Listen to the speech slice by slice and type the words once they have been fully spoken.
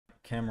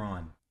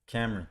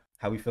Cameron,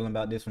 how we feeling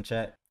about this one,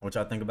 chat? What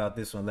y'all think about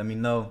this one? Let me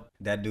know.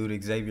 That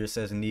dude Xavier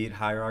says need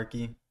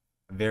hierarchy.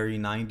 Very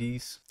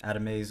 90s.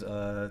 Adame's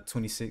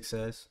 26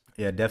 says.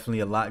 Yeah, definitely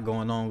a lot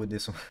going on with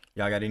this one.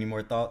 Y'all got any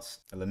more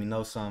thoughts? Let me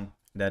know some.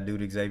 That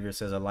dude Xavier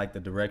says I like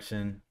the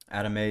direction.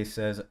 Adame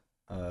says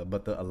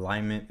but the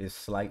alignment is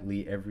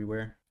slightly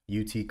everywhere.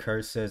 UT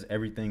Curse says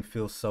everything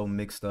feels so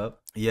mixed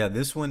up. Yeah,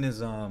 this one is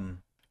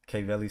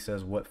K Velli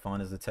says what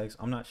font is the text?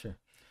 I'm not sure.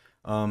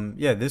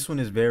 Yeah, this one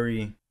is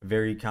very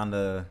kind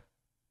of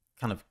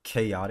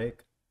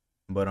chaotic,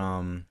 but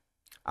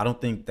I don't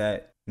think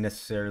that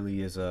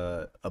necessarily is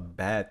a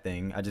bad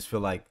thing. I just feel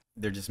like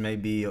there just may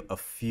be a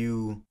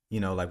few,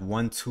 like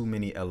one too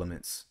many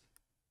elements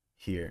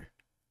here.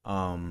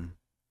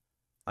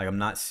 Like I'm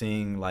not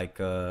seeing like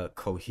a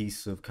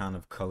cohesive kind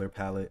of color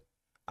palette.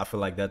 I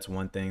feel like that's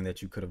one thing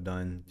that you could have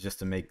done just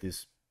to make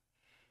this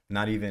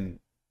not even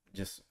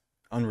just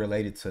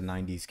unrelated to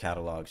 90s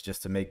catalogs,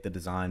 just to make the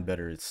design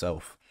better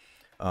itself.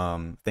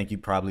 I think you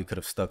probably could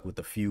have stuck with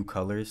a few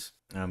colors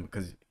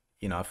because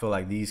I feel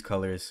like these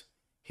colors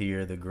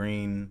here, the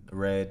green, the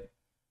red,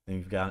 and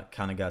you've got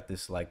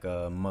this like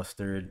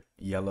mustard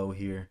yellow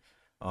here.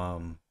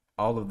 All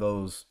of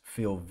those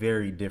feel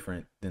very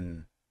different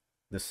than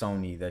the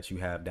Sony that you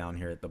have down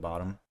here at the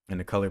bottom and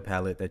the color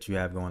palette that you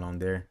have going on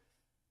there.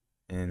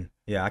 And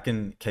yeah,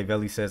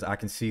 Kvelli says I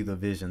can see the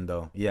vision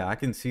though. Yeah, I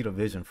can see the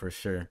vision for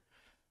sure.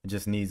 It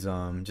just needs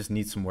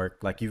some work.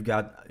 Like you've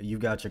got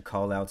your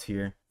call outs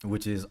here,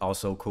 which is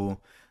also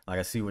cool. Like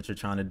I see what you're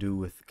trying to do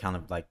with kind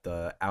of like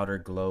the outer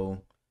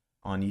glow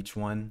on each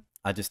one.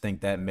 I just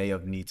think that may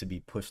have need to be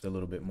pushed a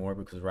little bit more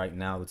because right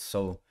now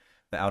the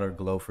outer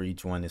glow for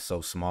each one is so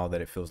small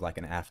that it feels like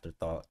an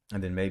afterthought.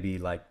 And then maybe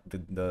like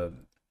the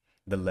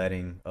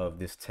leading of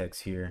this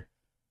text here,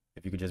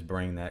 if you could just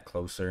bring that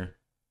closer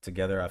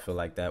together, I feel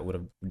like that would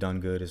have done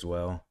good as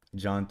well.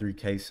 John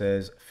 3K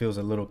says feels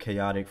a little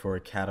chaotic for a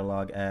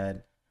catalog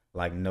ad,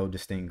 like no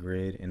distinct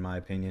grid in my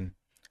opinion.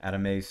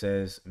 Adame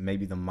says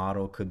maybe the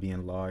model could be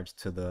enlarged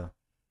to the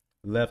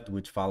left,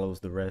 which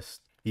follows the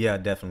rest. Yeah,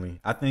 definitely.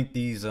 I think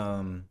these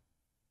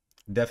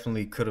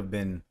definitely could have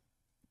been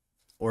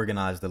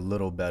organized a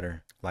little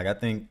better. Like I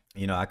think,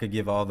 I could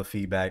give all the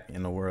feedback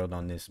in the world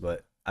on this,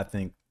 but I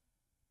think,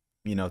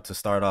 to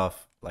start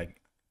off,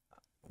 like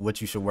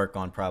what you should work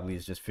on probably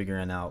is just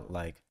figuring out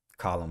like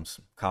columns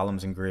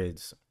and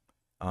grids.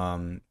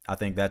 I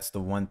think that's the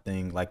one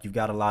thing. Like you've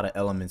got a lot of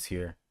elements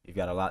here. You've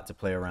got a lot to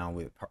play around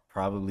with,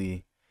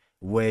 probably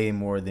way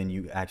more than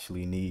you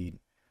actually need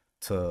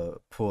to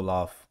pull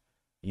off,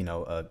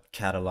 a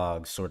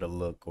catalog sort of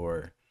look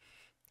or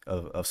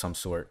of some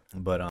sort.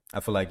 But I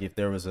feel like if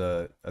there was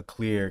a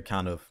clear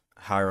kind of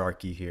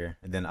hierarchy here,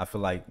 then I feel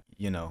like,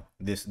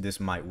 this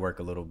might work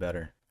a little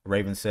better.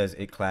 Raven says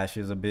it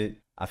clashes a bit.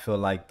 I feel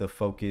like the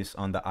focus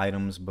on the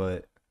items,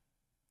 but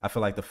I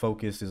feel like the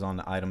focus is on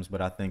the items,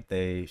 but I think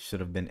they should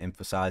have been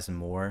emphasizing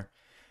more.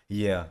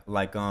 Yeah,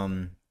 like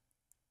I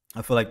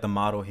feel like the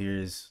model here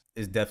is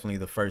definitely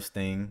the first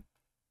thing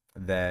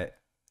that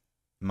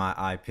my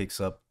eye picks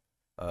up.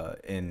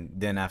 And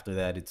then after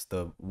that it's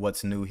the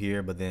what's new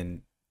here, but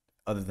then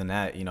other than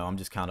that, I'm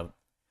just kind of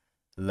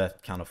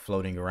left kind of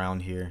floating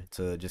around here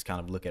to just kind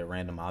of look at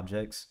random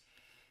objects.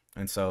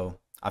 And so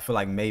I feel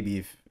like maybe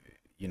if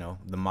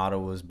the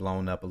model was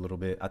blown up a little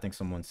bit. I think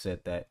someone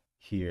said that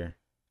here.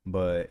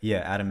 But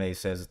yeah, Adame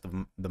says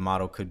the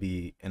model could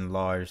be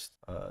enlarged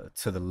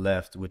to the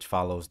left, which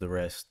follows the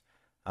rest.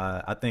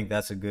 I think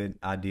that's a good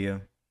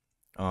idea.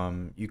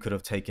 You could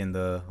have taken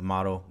the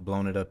model,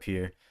 blown it up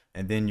here,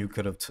 and then you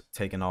could have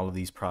taken all of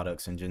these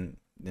products and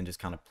then just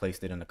kind of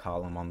placed it in a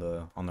column on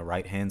the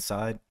right hand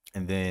side.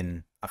 And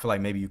then I feel like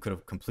maybe you could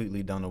have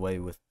completely done away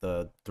with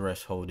the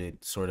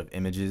thresholded sort of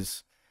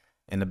images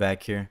in the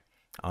back here.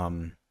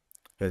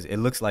 Because it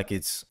looks like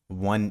it's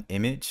one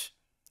image.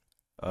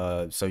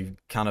 So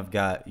you've kind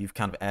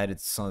of added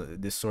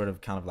this sort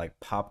of kind of like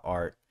pop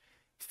art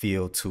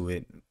feel to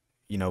it,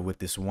 with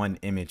this one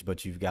image,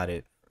 but you've got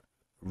it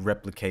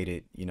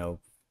replicated,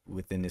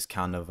 within this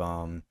kind of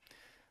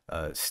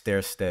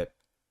stair step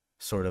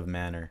sort of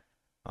manner.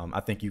 I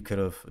think you could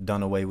have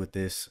done away with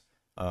this.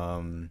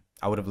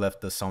 I would have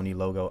left the Sony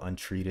logo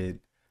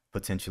untreated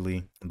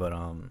potentially, but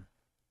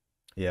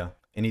yeah.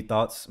 Any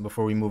thoughts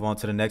before we move on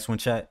to the next one,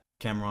 chat?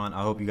 Cameron,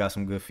 I hope you got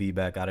some good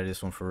feedback out of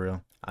this one for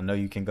real. I know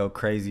you can go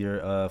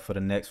crazier for the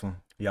next one.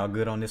 Y'all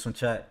good on this one,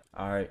 chat?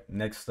 All right,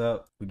 next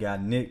up, we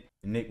got Nick.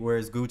 Nick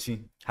wears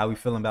Gucci. How we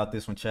feeling about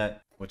this one,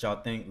 chat? What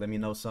y'all think? Let me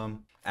know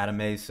some.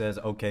 Adame says,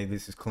 okay,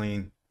 this is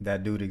clean.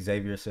 That dude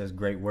Xavier says,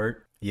 great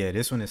work. Yeah,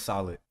 this one is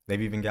solid.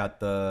 They've even got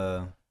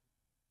the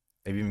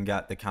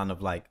kind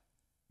of like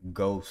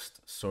ghost,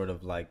 sort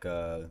of like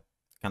kind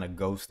of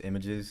ghost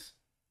images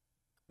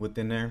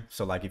within there.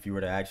 So like if you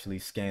were to actually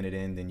scan it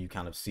in, then you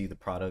kind of see the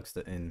products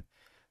and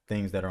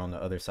things that are on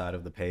the other side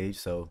of the page.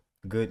 So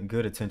good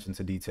attention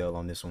to detail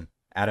on this one.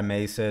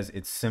 Adame says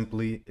it's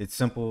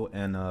simple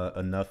and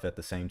enough at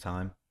the same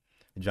time.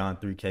 John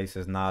 3K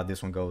says nah,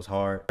 this one goes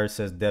hard. Earth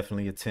says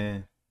definitely a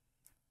 10.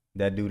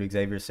 That dude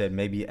Xavier said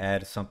maybe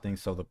add something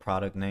so the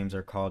product names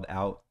are called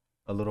out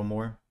a little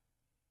more.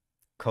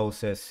 Cole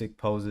says sick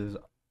poses,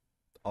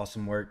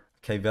 awesome work.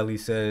 Kvelli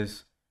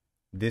says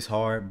this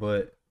hard,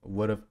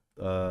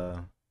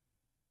 uh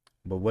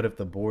but what if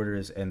the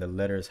borders and the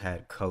letters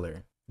had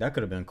color? That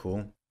could have been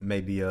cool.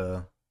 Maybe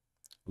a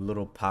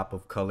little pop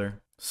of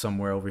color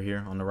somewhere over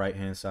here on the right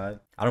hand side.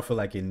 I don't feel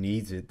like it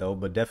needs it though,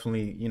 but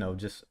definitely,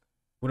 just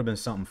would have been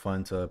something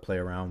fun to play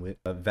around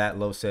with.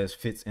 Vatlo says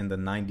fits in the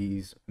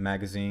 90s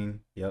magazine.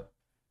 Yep.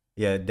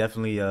 Yeah,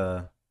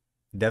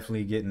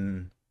 definitely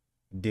getting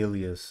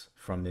Delius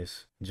from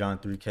this. John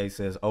 3K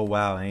says, "Oh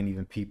wow, I ain't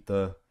even peeped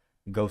the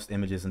ghost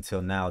images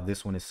until now.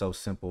 This one is so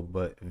simple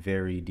but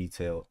very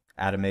detailed."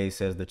 Adam A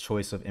says the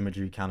choice of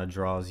imagery kind of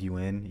draws you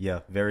in.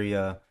 Yeah, very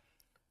the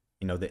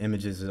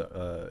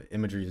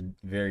imagery is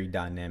very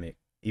dynamic.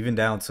 Even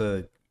down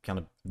to kind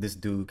of this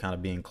dude kind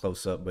of being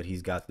close up, but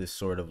he's got this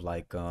sort of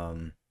like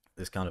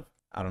this kind of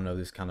I don't know,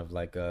 this kind of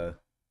like kind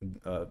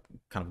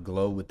of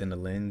glow within the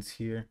lens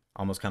here.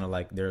 Almost kind of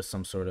like there's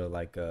some sort of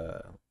like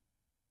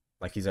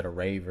he's at a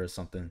rave or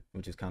something,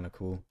 which is kind of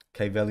cool.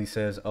 Kvelli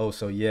says, "Oh,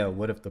 so yeah,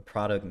 what if the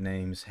product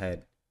names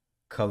had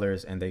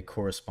colors and they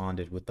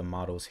corresponded with the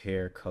model's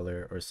hair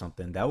color or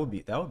something?" That would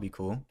be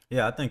cool.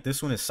 Yeah, I think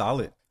this one is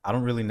solid. I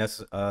don't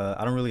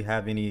really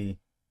have any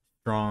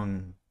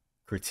strong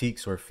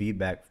critiques or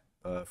feedback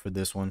for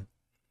this one.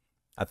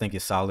 I think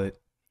it's solid.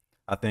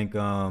 I think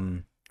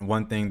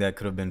one thing that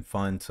could have been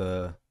fun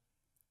to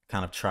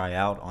kind of try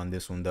out on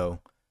this one though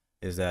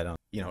is that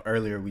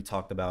earlier we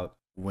talked about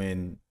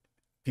when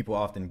people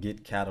often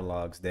get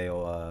catalogs,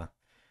 they'll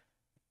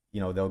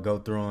go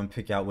through them,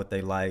 pick out what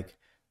they like,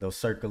 they'll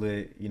circle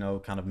it,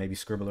 kind of maybe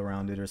scribble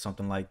around it or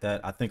something like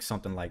that. I think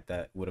something like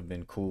that would have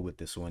been cool with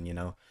this one,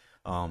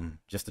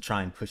 just to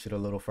try and push it a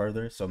little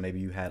further. So uh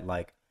maybe you had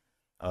like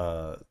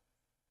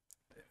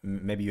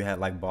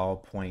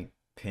ballpoint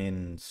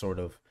pen sort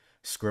of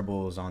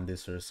scribbles on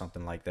this or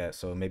something like that.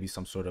 So maybe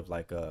some sort of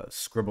like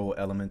scribble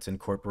elements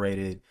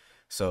incorporated.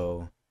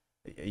 So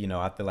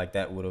I feel like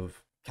that would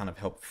have kind of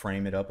helped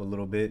frame it up a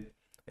little bit,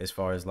 as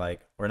far as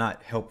like, or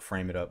not help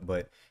frame it up,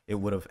 but it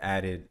would have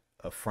added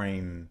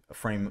framing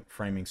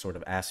sort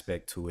of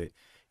aspect to it,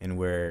 and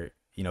where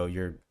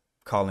you're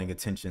calling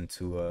attention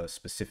to a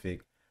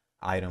specific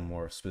item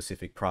or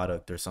specific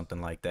product or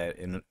something like that,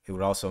 and it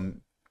would also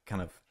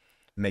kind of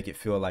make it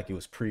feel like it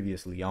was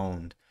previously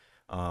owned,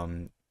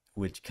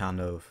 which kind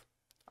of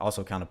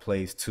also kind of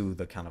plays to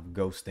the kind of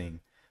ghosting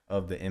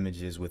of the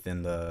images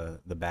within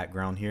the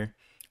background here.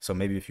 So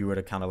maybe if you were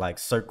to kind of like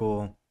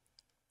circle,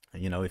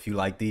 if you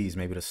like these,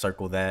 maybe to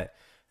circle that,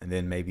 and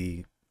then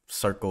maybe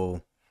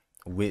circle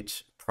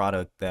which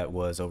product that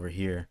was over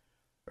here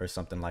or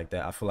something like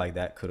that. I feel like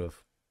that could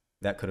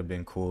have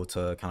been cool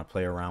to kind of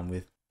play around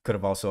with. Could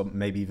have also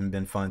maybe even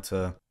been fun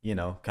to,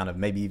 kind of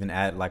maybe even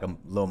add like a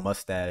little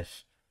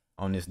mustache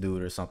on this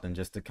dude or something,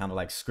 just to kind of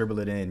like scribble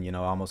it in,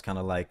 almost kind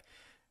of like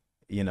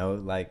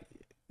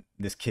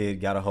this kid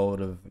got a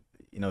hold of,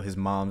 his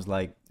mom's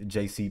like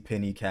JC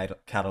Penney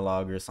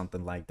catalog or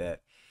something like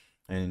that,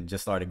 and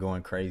just started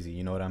going crazy.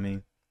 You know what I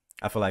mean?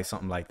 I feel like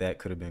something like that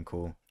could have been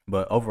cool.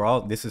 But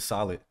overall, this is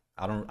solid.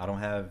 I don't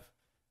have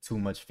too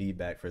much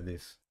feedback for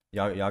this.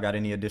 Y'all got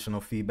any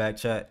additional feedback,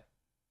 chat?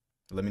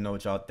 Let me know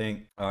what y'all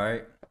think. All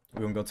right,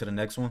 we're gonna go to the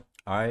next one.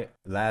 All right,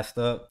 last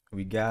up,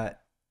 we got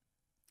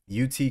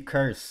UT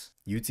Curse.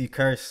 UT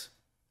Curse.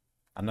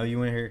 I know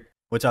you in here.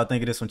 What y'all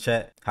think of this one,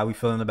 chat? How we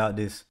feeling about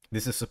this?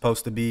 This is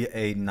supposed to be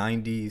a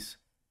 90s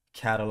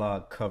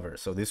catalog cover.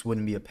 So this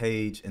wouldn't be a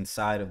page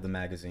inside of the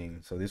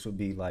magazine. So this would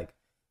be like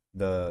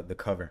the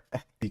cover.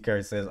 UT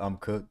Curse says, "I'm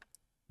cooked."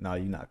 No,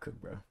 you not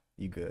cooked, bro.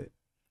 You good.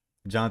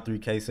 John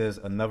 3K says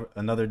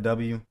another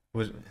W.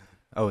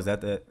 Oh, is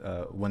that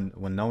the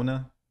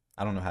Winona?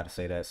 I don't know how to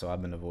say that, so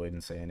I've been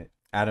avoiding saying it.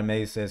 Adam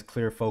A says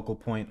clear focal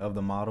point of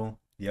the model.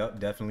 Yep,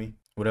 definitely.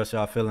 What else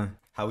y'all feeling?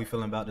 How we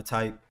feeling about the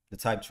type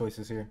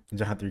choices here?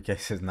 John 3K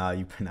says, "Nah,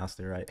 you pronounced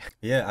it right."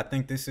 Yeah, I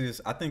think this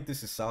is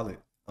solid.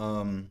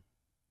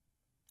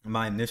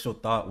 My initial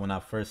thought when I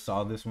first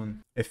saw this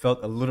one, it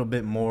felt a little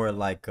bit more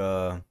like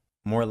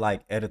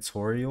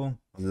editorial,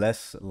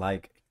 less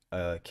like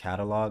a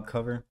catalog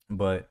cover,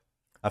 but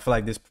I feel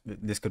like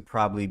this could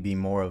probably be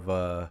more of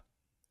a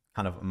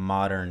kind of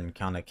modern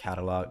kind of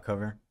catalog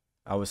cover,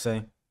 I would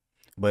say.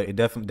 But it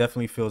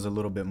definitely feels a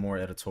little bit more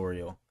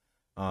editorial,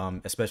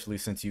 especially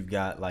since you've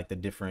got like the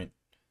different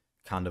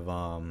kind of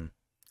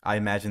I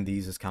imagine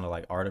these as kind of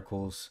like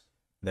articles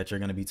that you're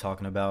going to be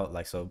talking about,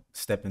 like, so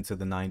step into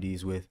the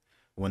 90s with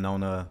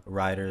Winona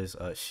Ryder's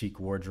chic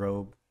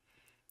wardrobe,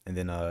 and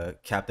then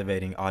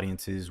captivating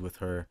audiences with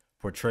her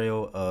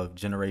portrayal of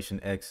Generation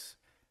X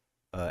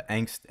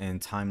angst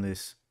and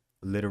timeless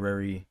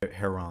literary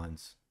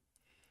herons.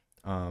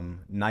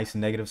 Nice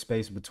negative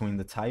space between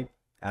the type,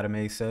 Adam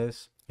A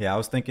says. Yeah, I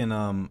was thinking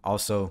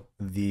also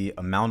the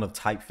amount of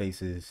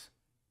typefaces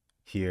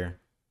here.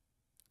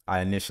 I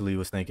initially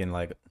was thinking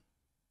like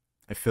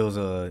it feels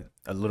a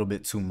little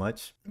bit too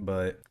much,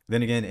 but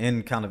then again,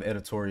 in kind of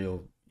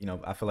editorial,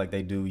 I feel like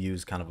they do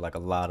use kind of like a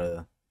lot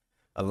of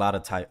a lot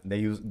of type. They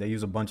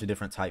use a bunch of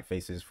different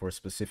typefaces for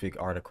specific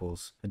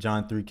articles.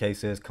 John 3K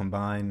says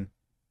combine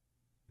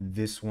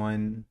this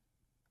one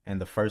and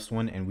the first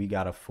one, and we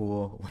got a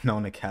full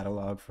Winona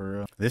catalog for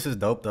real. This is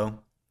dope though.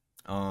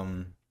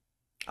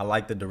 I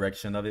like the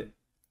direction of it.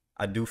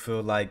 I do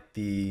feel like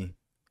the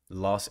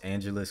Los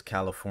Angeles,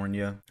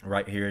 California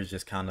right here is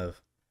just kind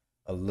of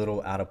a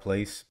little out of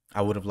place.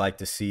 I would have liked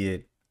to see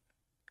it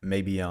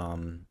maybe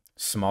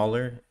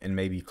smaller and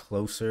maybe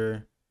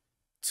closer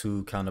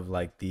to kind of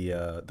like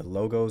the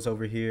logos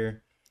over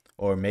here,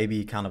 or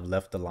maybe kind of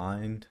left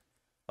aligned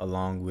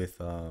along with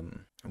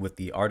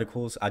the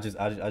articles. I just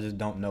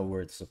don't know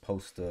where it's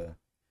supposed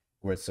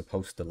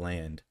to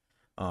land.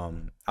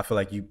 I feel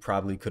like you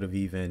probably could have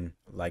even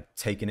like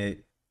taken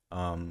it,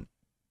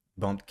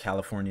 bumped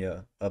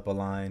California up a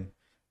line,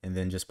 and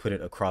then just put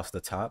it across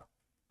the top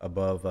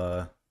above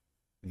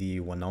the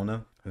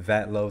Winona.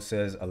 Vatlow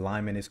says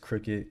alignment is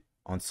crooked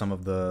on some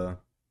of the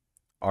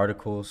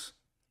articles,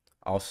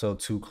 also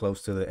too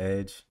close to the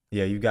edge.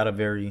 Yeah, you got a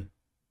very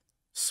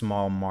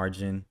small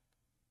margin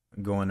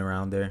going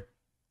around there.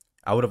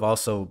 I would have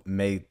also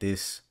made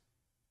this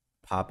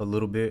pop a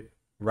little bit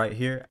right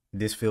here.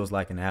 This feels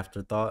like an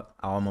afterthought.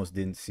 I almost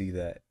didn't see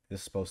that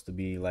it's supposed to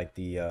be like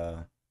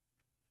the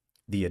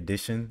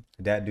addition.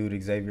 That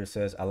dude Xavier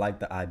says, I like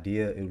the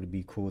idea. It would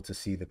be cool to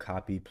see the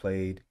copy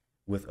played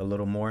with a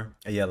little more.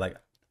 Yeah, like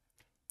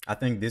I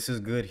think this is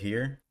good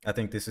here. I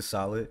think this is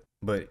solid,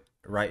 but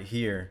right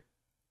here,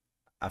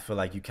 I feel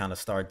like you kind of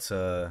start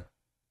to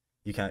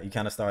you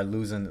kind of start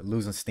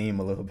losing steam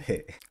a little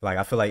bit. Like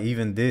I feel like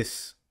even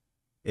this,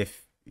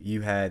 if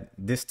you had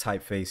this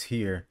typeface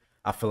here,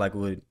 I feel like it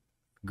would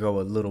go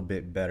a little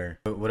bit better.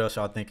 But what else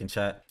y'all think in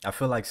chat? I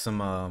feel like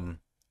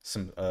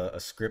a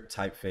script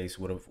typeface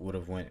would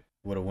have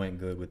went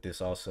good with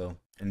this also.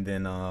 And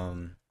then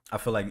I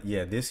feel like,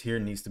 yeah, this here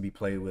needs to be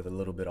played with a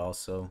little bit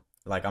also.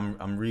 Like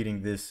I'm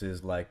reading this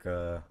as like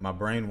my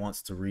brain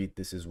wants to read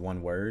this as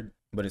one word,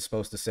 but it's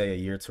supposed to say a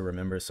year to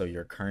remember, so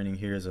your kerning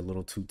here is a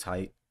little too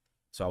tight.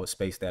 So I would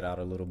space that out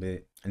a little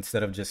bit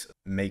instead of just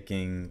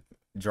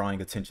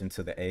drawing attention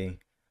to the A,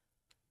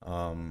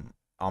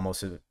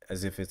 almost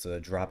as if it's a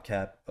drop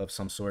cap of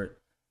some sort.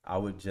 I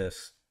would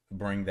just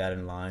bring that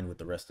in line with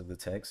the rest of the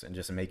text and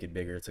just make it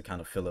bigger to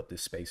kind of fill up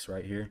this space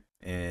right here,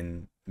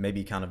 and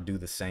maybe kind of do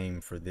the same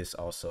for this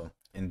also.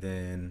 And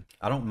then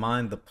I don't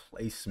mind the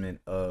placement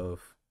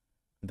of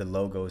the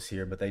logos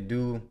here, but they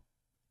do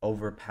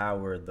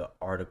overpower the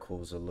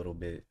articles a little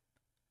bit.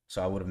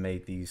 So I would have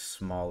made these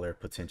smaller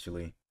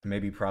potentially.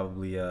 Maybe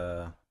probably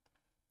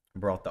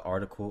brought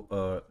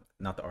the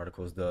not the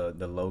articles, the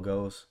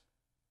logos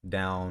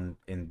down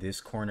in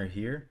this corner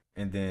here,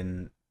 and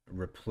then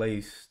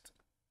replaced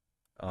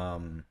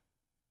the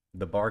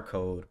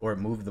barcode, or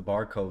moved the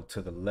barcode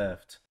to the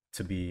left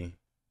to be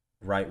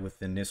right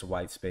within this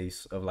white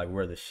space of like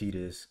where the sheet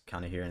is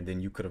kind of here. And then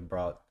you could have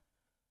brought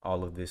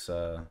all of this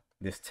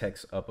this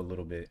text up a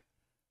little bit.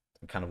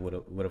 It kind of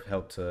would have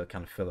helped to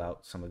kind of fill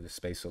out some of the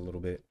space a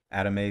little bit.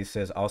 Adam A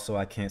says, also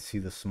I can't see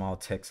the small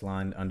text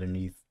line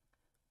underneath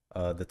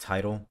the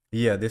title.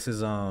 Yeah, this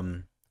is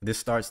this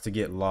starts to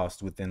get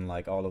lost within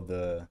like all of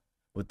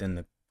within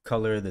the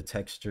color, the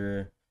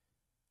texture,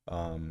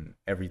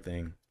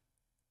 everything.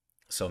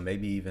 So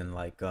maybe even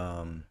like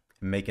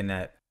making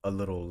that a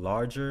little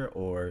larger,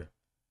 or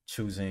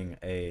choosing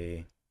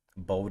a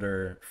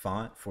bolder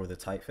font for the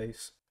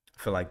typeface.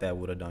 I feel like that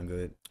would have done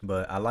good.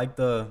 But I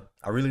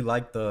really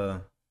like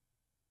the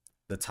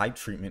type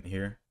treatment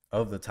here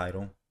of the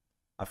title.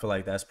 I feel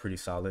like that's pretty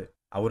solid.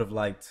 I would have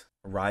liked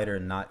writer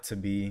not to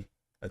be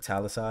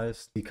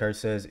italicized. Kurt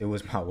says it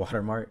was my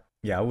watermark.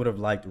 Yeah, I would have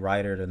liked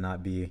writer to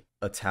not be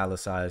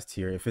italicized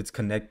here if it's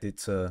connected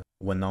to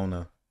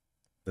Winona,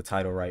 the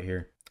title right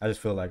here. I just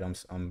feel like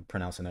I'm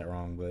pronouncing that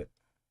wrong, but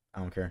I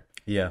don't care.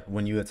 Yeah,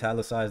 when you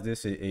italicize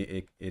this,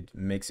 it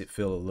makes it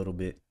feel a little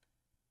bit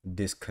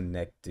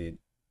disconnected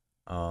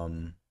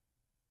from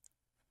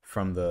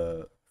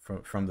the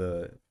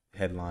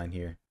headline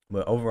here.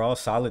 But overall,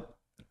 solid,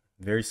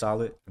 very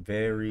solid,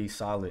 very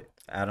solid.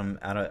 Adam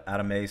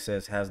A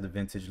says has the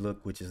vintage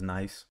look, which is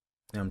nice.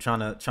 And I'm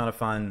trying to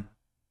find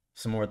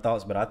some more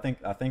thoughts, but I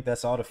think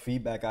that's all the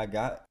feedback I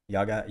got.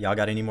 Y'all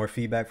got any more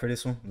feedback for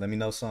this one? Let me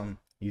know something.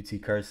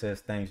 UT Kurt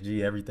says thanks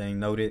G, everything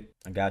noted.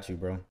 I got you,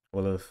 bro.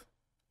 Well, if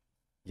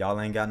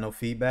y'all ain't got no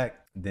feedback,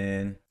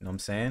 then you know what I'm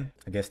saying,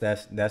 I guess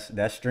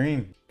that's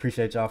stream.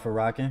 Appreciate y'all for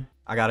rocking.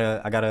 I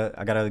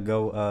gotta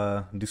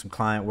go do some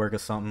client work or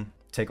something,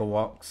 take a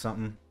walk,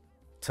 something,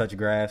 touch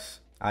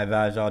grass. I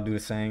advise y'all do the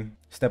same.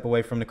 Step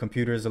away from the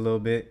computers a little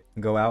bit,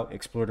 go out,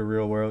 explore the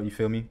real world, you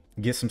feel me?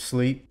 Get some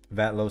sleep.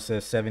 Vatlow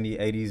says 70s,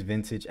 80s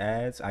vintage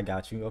ads. I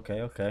got you.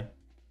 Okay,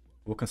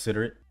 we'll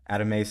consider it.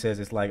 Adam A says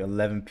it's like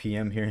 11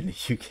 p.m. here in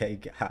the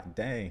UK. God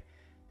dang.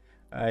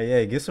 All right,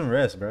 yeah, get some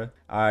rest, bro.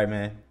 All right,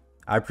 man.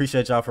 I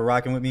appreciate y'all for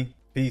rocking with me.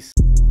 Peace.